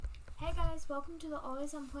guys, welcome to the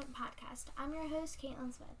Always On Point podcast. I'm your host,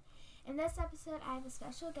 Caitlin Smith. In this episode, I have a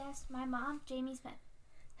special guest, my mom, Jamie Smith.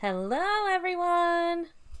 Hello, everyone!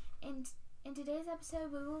 In today's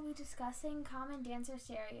episode, we will be discussing common dancer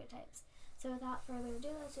stereotypes. So without further ado,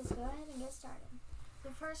 let's just go ahead and get started.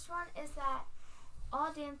 The first one is that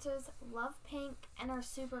all dancers love pink and are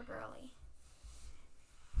super girly.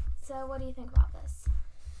 So what do you think about this?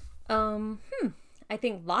 I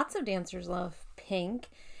think lots of dancers love pink,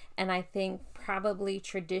 and I think probably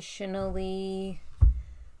traditionally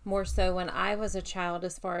more so when I was a child,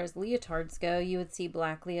 as far as leotards go, you would see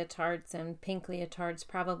black leotards and pink leotards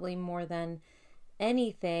probably more than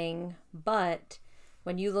anything. But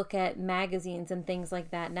when you look at magazines and things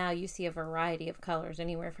like that now, you see a variety of colors,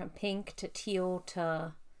 anywhere from pink to teal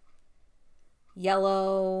to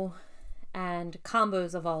yellow, and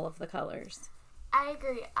combos of all of the colors. I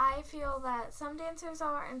agree. I feel that some dancers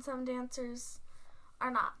are and some dancers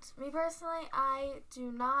are not. Me personally, I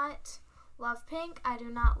do not love pink. I do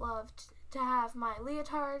not love to have my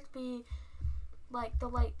leotard be like the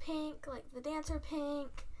light pink, like the dancer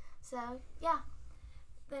pink. So, yeah.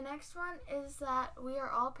 The next one is that we are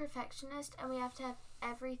all perfectionists and we have to have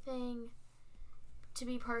everything to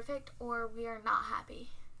be perfect or we are not happy.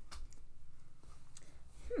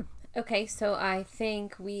 Okay, so I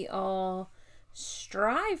think we all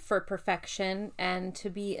strive for perfection and to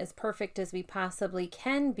be as perfect as we possibly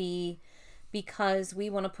can be because we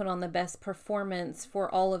want to put on the best performance for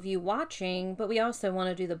all of you watching, but we also want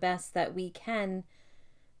to do the best that we can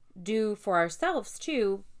do for ourselves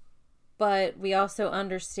too. But we also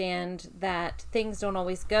understand that things don't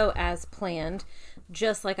always go as planned.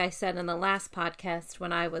 Just like I said in the last podcast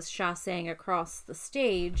when I was chassing across the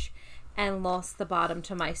stage and lost the bottom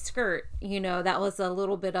to my skirt. You know, that was a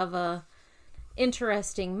little bit of a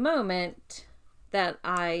interesting moment that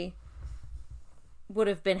I would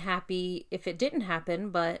have been happy if it didn't happen,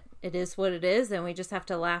 but it is what it is, and we just have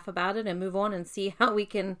to laugh about it and move on and see how we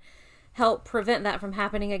can help prevent that from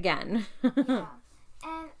happening again. Yeah.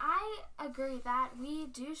 And I agree that we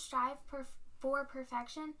do strive for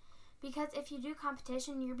perfection because if you do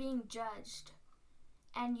competition, you're being judged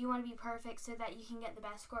and you want to be perfect so that you can get the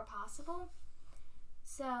best score possible.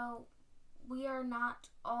 So we are not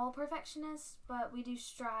all perfectionists, but we do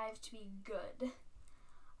strive to be good.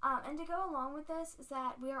 And to go along with this is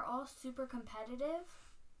that we are all super competitive.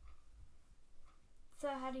 So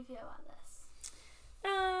how do you feel about this?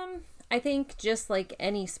 I think just like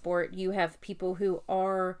any sport, you have people who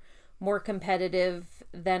are more competitive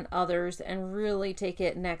than others and really take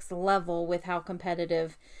it next level with how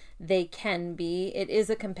competitive they can be. It is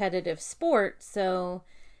a competitive sport, so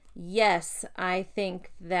yes, I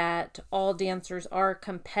think that all dancers are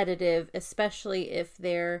competitive, especially if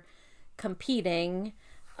they're competing,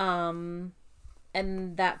 and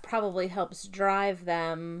that probably helps drive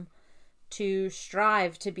them to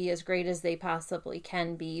strive to be as great as they possibly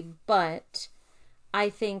can be. But I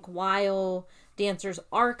think while dancers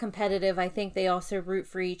are competitive, I think they also root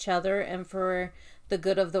for each other and for the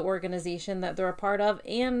good of the organization that they're a part of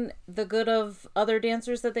and the good of other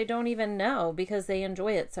dancers that they don't even know because they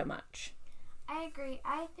enjoy it so much. I agree.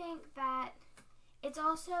 I think that it's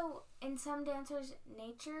also in some dancers'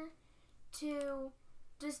 nature to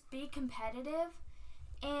just be competitive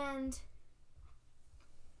and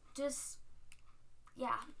just,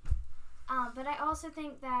 yeah. But I also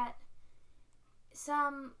think that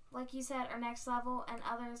some, like you said, are next level and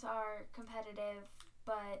others are competitive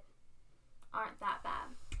but aren't that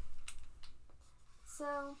bad.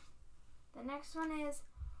 So the next one is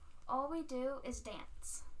all we do is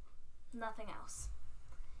dance, nothing else.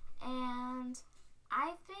 And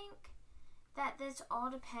I think that this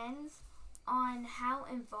all depends on how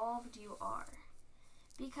involved you are,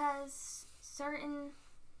 because certain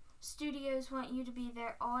studios want you to be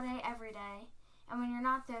there all day every day, and when you're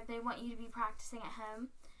not there they want you to be practicing at home.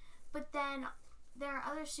 But then there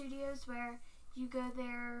are other studios where you go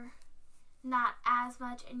there not as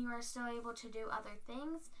much and you are still able to do other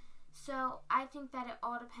things. So I think that it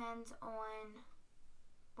all depends on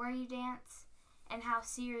where you dance and how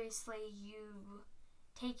seriously you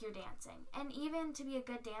take your dancing. And even to be a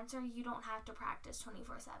good dancer, you don't have to practice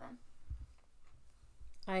 24/7.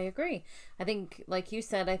 I agree. I think, like you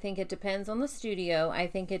said, I think it depends on the studio. I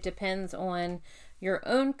think it depends on your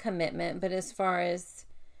own commitment. But as far as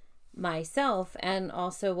myself and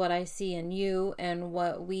also what I see in you and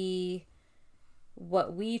what we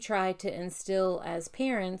try to instill as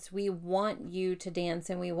parents, we want you to dance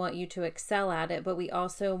and we want you to excel at it, but we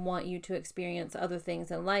also want you to experience other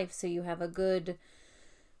things in life so you have a good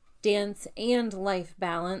dance and life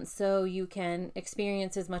balance so you can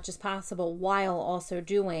experience as much as possible while also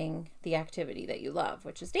doing the activity that you love,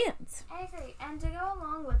 which is dance. I agree. And to go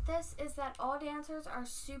along with this is that all dancers are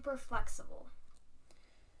super flexible.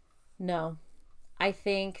 No. I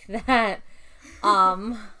think that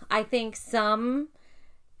I think some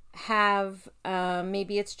have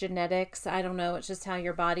maybe it's genetics, I don't know, it's just how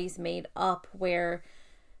your body's made up, where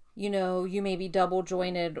you may be double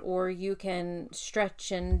jointed, or you can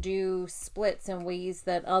stretch and do splits in ways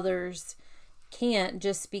that others can't,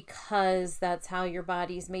 just because that's how your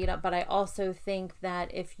body's made up. But I also think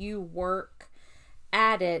that if you work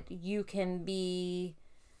at it, you can be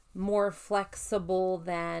more flexible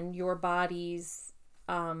than your body's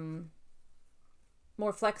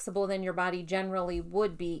more flexible than your body generally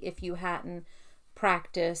would be if you hadn't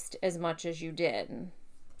practiced as much as you did.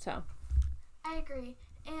 So I agree.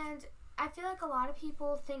 And I feel like a lot of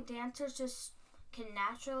people think dancers just can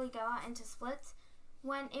naturally go out into splits,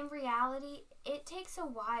 when in reality, it takes a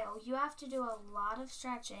while. You have to do a lot of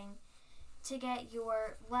stretching to get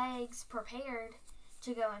your legs prepared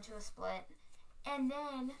to go into a split. And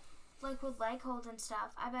then, like with leg holds and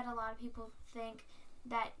stuff, I bet a lot of people think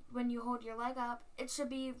that when you hold your leg up, it should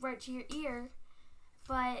be right to your ear.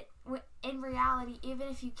 But in reality, even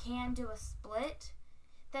if you can do a split,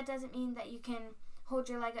 that doesn't mean that you can hold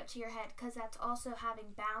your leg up to your head, because that's also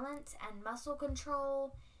having balance and muscle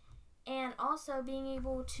control, and also being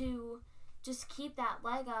able to just keep that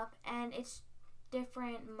leg up, and it's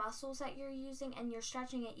different muscles that you're using, and you're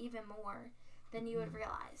stretching it even more than you would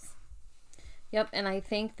realize. Yep, and I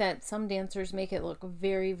think that some dancers make it look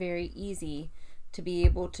very, very easy to be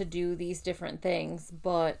able to do these different things,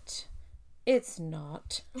 but it's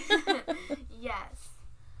not. Yes.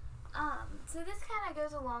 So this kind of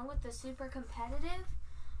goes along with the super competitive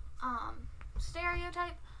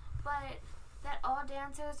stereotype, but that all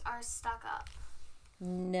dancers are stuck up.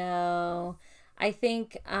 No. I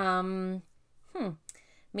think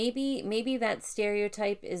maybe that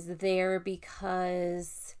stereotype is there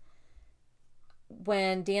because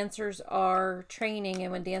when dancers are training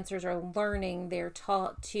and when dancers are learning, they're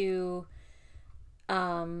taught to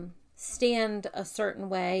stand a certain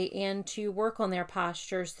way and to work on their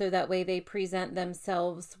posture, so that way they present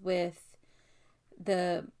themselves the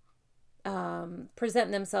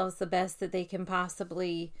best that they can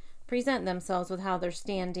possibly present themselves, with how they're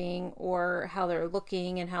standing or how they're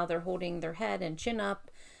looking and how they're holding their head and chin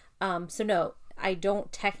up. So no, I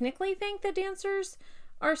don't technically think the dancers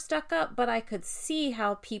are stuck up, but I could see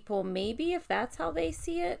how people, maybe if that's how they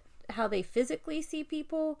see it, how they physically see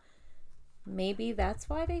people, maybe that's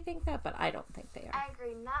why they think that, but I don't think they are. I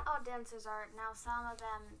agree. Not all dancers are. Now, some of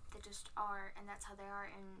them, they just are, and that's how they are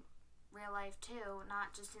in real life too,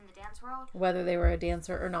 not just in the dance world. Whether they were a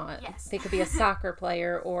dancer or not. Yes. They could be a soccer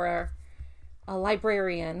player or a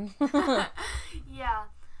librarian. Yeah,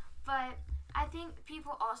 but I think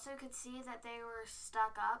people also could see that they were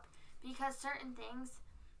stuck up because certain things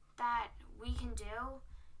that we can do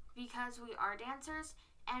because we are dancers,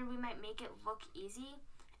 and we might make it look easy,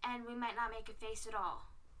 and we might not make a face at all.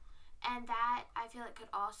 And that, I feel it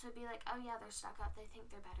could also be like, oh yeah, they're stuck up. They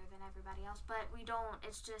think they're better than everybody else. But we don't.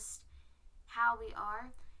 It's just how we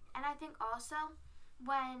are. And I think also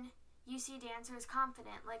when you see dancers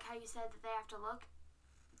confident, like how you said that they have to look,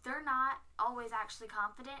 they're not always actually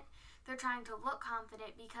confident. They're trying to look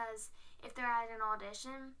confident because if they're at an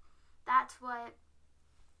audition, that's what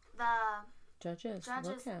the judges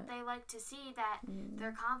they like to see, that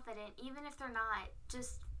they're confident, even if they're not.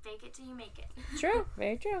 Just fake it till you make it. True,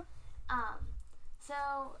 very true.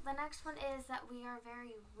 So the next one is that we are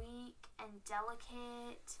very weak and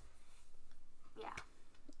delicate. Yeah.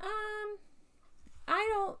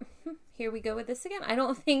 Here we go with this again. I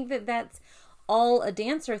don't think that that's all a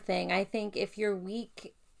dancer thing. I think if you're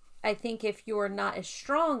weak, I think if you're not as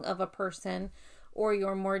strong of a person, or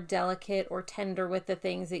you're more delicate or tender with the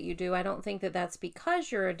things that you do, I don't think that that's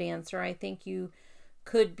because you're a dancer. I think you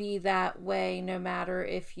could be that way no matter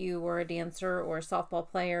if you were a dancer or a softball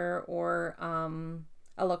player or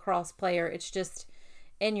a lacrosse player. It's just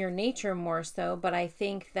in your nature more so. But I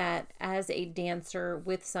think that as a dancer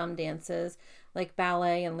with some dances like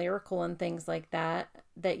ballet and lyrical and things like that,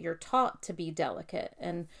 that you're taught to be delicate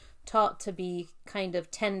and taught to be kind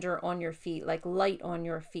of tender on your feet, like light on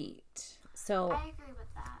your feet. So I agree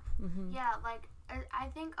with that. Mm-hmm. Yeah, like I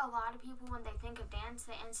think a lot of people, when they think of dance,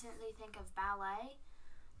 they instantly think of ballet,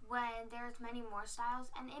 when there's many more styles.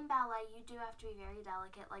 And in ballet, you do have to be very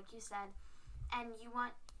delicate, like you said, and you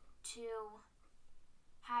want to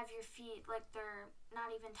have your feet like they're not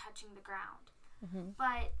even touching the ground. Mm-hmm.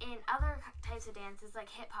 But in other types of dances, like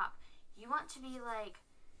hip hop, you want to be like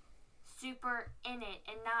super in it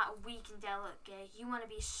and not weak and delicate. You want to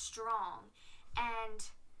be strong. And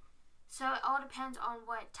so it all depends on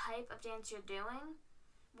what type of dance you're doing.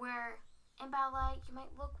 Where in ballet, you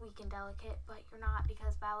might look weak and delicate, but you're not,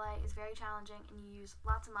 because ballet is very challenging and you use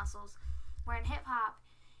lots of muscles. Where in hip-hop,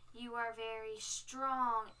 you are very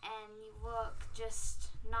strong and you look just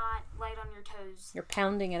not light on your toes. You're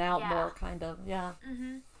pounding it out more, kind of. Yeah.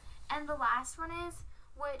 And the last one is,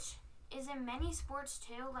 which is in many sports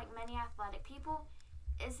too, like many athletic people,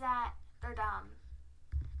 is that they're dumb.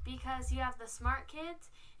 Because you have the smart kids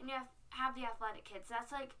and you have the athletic kids.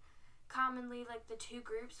 That's like commonly like the two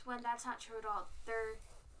groups, when that's not true at all. They're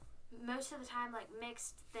most of the time like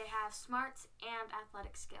mixed. They have smarts and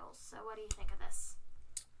athletic skills. So what do you think of this?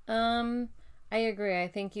 I agree. I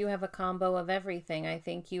think you have a combo of everything. I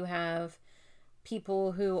think you have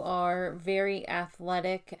people who are very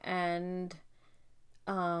athletic and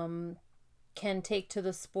can take to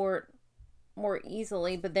the sport more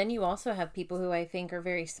easily, but then you also have people who I think are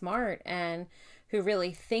very smart and who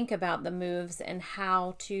really think about the moves and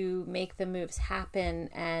how to make the moves happen.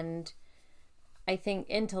 And I think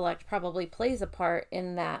intellect probably plays a part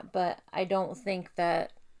in that, but I don't think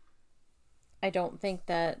that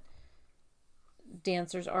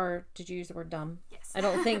dancers are, did you use the word dumb? Yes. I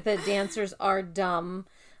don't think that dancers are dumb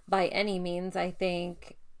by any means. I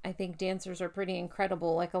think dancers are pretty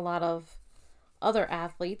incredible, like a lot of other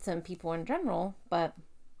athletes and people in general, but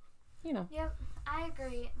Yep, I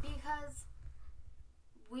agree, because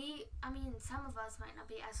some of us might not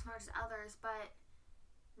be as smart as others, but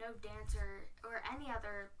no dancer or any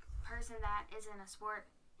other person that is in a sport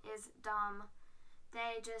is dumb.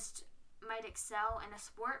 They just might excel in a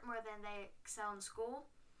sport more than they excel in school,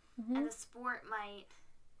 and the sport might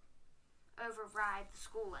override the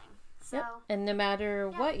schooling. So, and no matter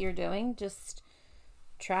what you're doing, just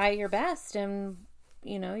try your best, and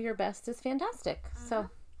your best is fantastic. So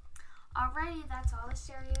alrighty, that's all the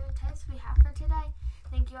stereotypes we have for today.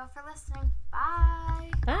 Thank you all for listening. Bye.